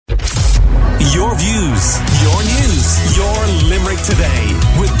Your views, your news, your Limerick Today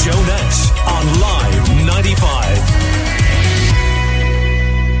with Joe Nash on Live 95.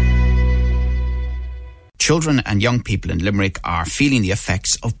 Children and young people in Limerick are feeling the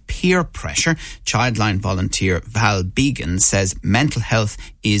effects of peer pressure. Childline volunteer Val Began says mental health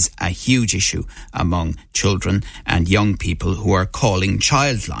is a huge issue among children and young people who are calling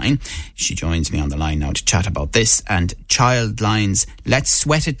Childline. She joins me on the line now to chat about this and Childline's Let's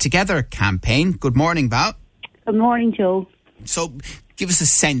Sweat It Together campaign. Good morning, Val. Good morning, Joe. So give us a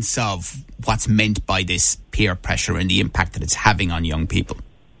sense of what's meant by this peer pressure and the impact that it's having on young people.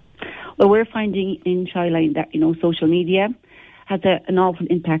 Well, we're finding in Childline that, social media has an awful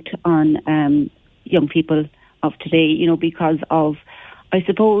impact on young people of today, because of, I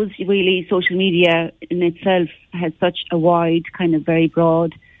suppose, really social media in itself has such a wide, kind of very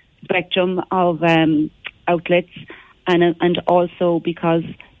broad spectrum of outlets, and also because,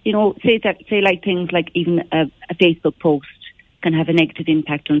 say like things like even a Facebook post can have a negative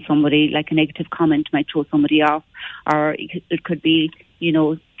impact on somebody, like a negative comment might throw somebody off, or it could be,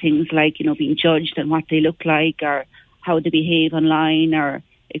 things like, being judged on what they look like or how they behave online, or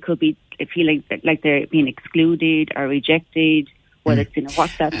it could be feeling like they're being excluded or rejected, whether it's in a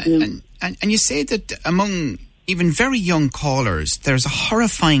WhatsApp group. And you say that among even very young callers, there's a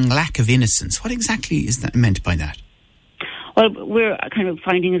horrifying lack of innocence. What exactly is that meant by that? Well, we're kind of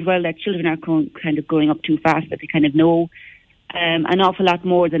finding as well that children are growing up too fast, that they kind of know an awful lot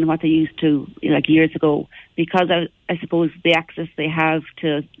more than what they used to like years ago, because I suppose the access they have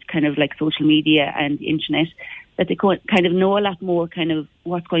to kind of like social media and the internet, that they kind of know a lot more kind of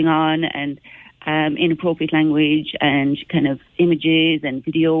what's going on, and inappropriate language and kind of images and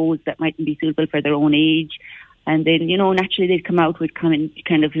videos that mightn't be suitable for their own age. And then, naturally they'd come out with talking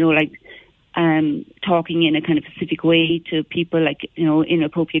in a kind of specific way to people, like,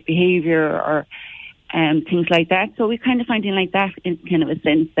 inappropriate behaviour or things like that. So we're kind of finding like that in kind of a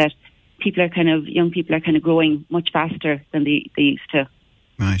sense that young people are kind of growing much faster than they used to.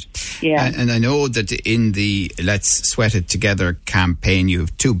 Right. Yeah. And I know that in the Let's Sweat It Together campaign, you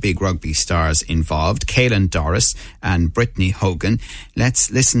have two big rugby stars involved, Caelan Doris and Brittany Hogan.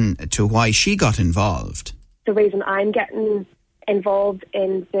 Let's listen to why she got involved. The reason I'm getting involved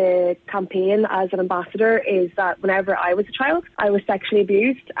in the campaign as an ambassador is that whenever I was a child, I was sexually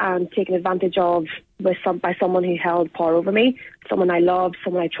abused and taken advantage of by someone who held power over me, someone I loved,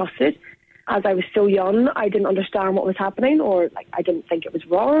 someone I trusted. As I was so young, I didn't understand what was happening, or I didn't think it was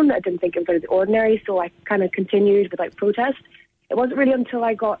wrong. I didn't think it was out of the ordinary, so I kind of continued without protest. It wasn't really until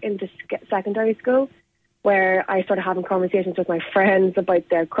I got into secondary school where I started having conversations with my friends about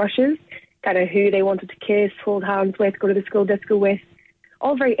their crushes, kind of who they wanted to kiss, hold hands with, go to the school disco with.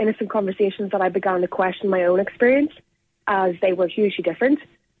 All very innocent conversations that I began to question my own experience, as they were hugely different.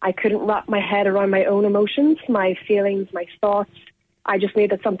 I couldn't wrap my head around my own emotions, my feelings, my thoughts. I just knew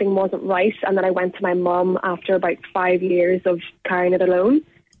that something wasn't right, and then I went to my mum after about 5 years of carrying it alone.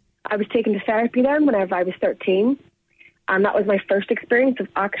 I was taken to therapy then whenever I was 13, and that was my first experience of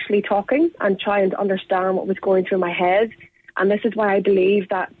actually talking and trying to understand what was going through my head. And this is why I believe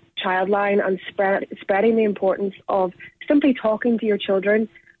that Childline and spreading the importance of simply talking to your children,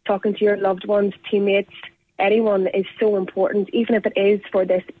 talking to your loved ones, teammates, anyone is so important, even if it is for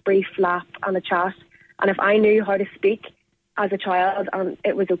this brief laugh and a chat. And if I knew how to speak as a child, and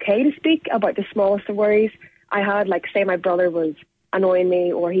it was okay to speak about the smallest of worries I had, like say my brother was annoying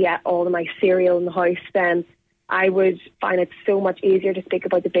me or he ate all of my cereal in the house, then I would find it so much easier to speak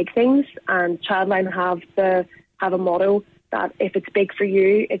about the big things. And Childline have a motto that if it's big for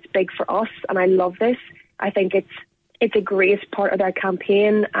you, it's big for us. And I love this. I think it's a great part of their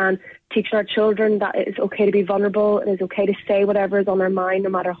campaign, and teaching our children that it is okay to be vulnerable, it is okay to say whatever is on their mind, no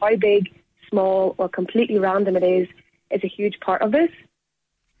matter how big, small or completely random it is a huge part of this.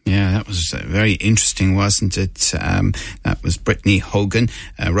 Yeah, that was very interesting, wasn't it? That was Brittany Hogan,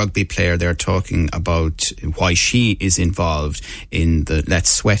 a rugby player there, talking about why she is involved in the Let's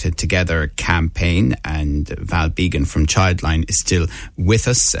Sweat It Together campaign. And Val Began from Childline is still with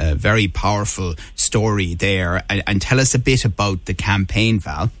us. A very powerful story there. And tell us a bit about the campaign,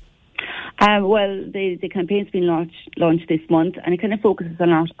 Val. Well, the campaign's been launched this month, and it kind of focuses a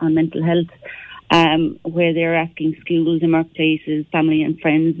lot on mental health. Where they're asking schools and workplaces, family and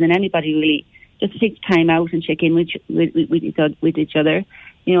friends, and anybody really, just to take time out and check in with each other,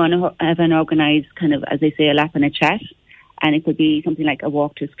 and have an organised kind of, as they say, a laugh and a chat. And it could be something like a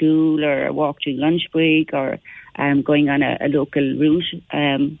walk to school or a walk during lunch break, or going on a local route,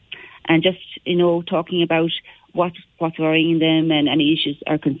 and just, talking about what's worrying them and any issues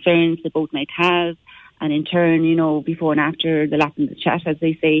or concerns they both might have. And in turn, you know, before and after the lap in the chat, as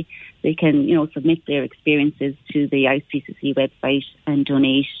they say, they can, you know, submit their experiences to the ISPCC website and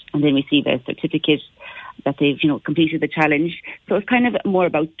donate, and then receive a certificate that they've, you know, completed the challenge. So it's kind of more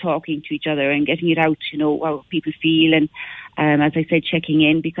about talking to each other and getting it out, you know, how people feel, and as I said, checking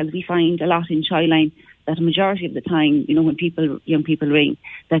in, because we find a lot in Childline that a majority of the time, you know, when young people ring,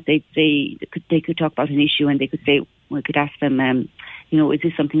 that they could talk about an issue, and they could say, we could ask them, you know, is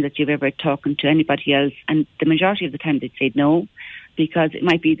this something that you've ever talked to anybody else? And the majority of the time they'd say no, because it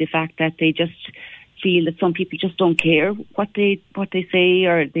might be the fact that they just feel that some people just don't care what they say,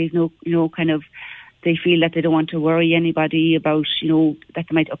 or there's no, you know, kind of, they feel that they don't want to worry anybody about, you know, that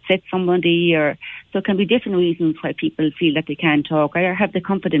they might upset somebody, or so it can be different reasons why people feel that they can't talk or have the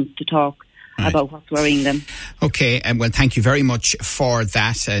confidence to talk about what's worrying them. Okay, well, thank you very much for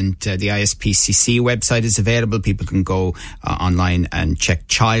that. And the ISPCC website is available. People can go online and check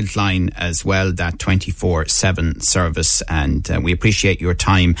Childline as well, that 24/7 service. And we appreciate your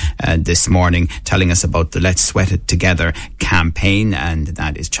time this morning telling us about the Let's Sweat It Together campaign, and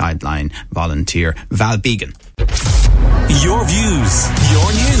that is Childline volunteer Val Began. Your views,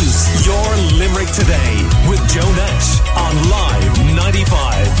 your news, your Limerick Today with Joe Nash on Live 90.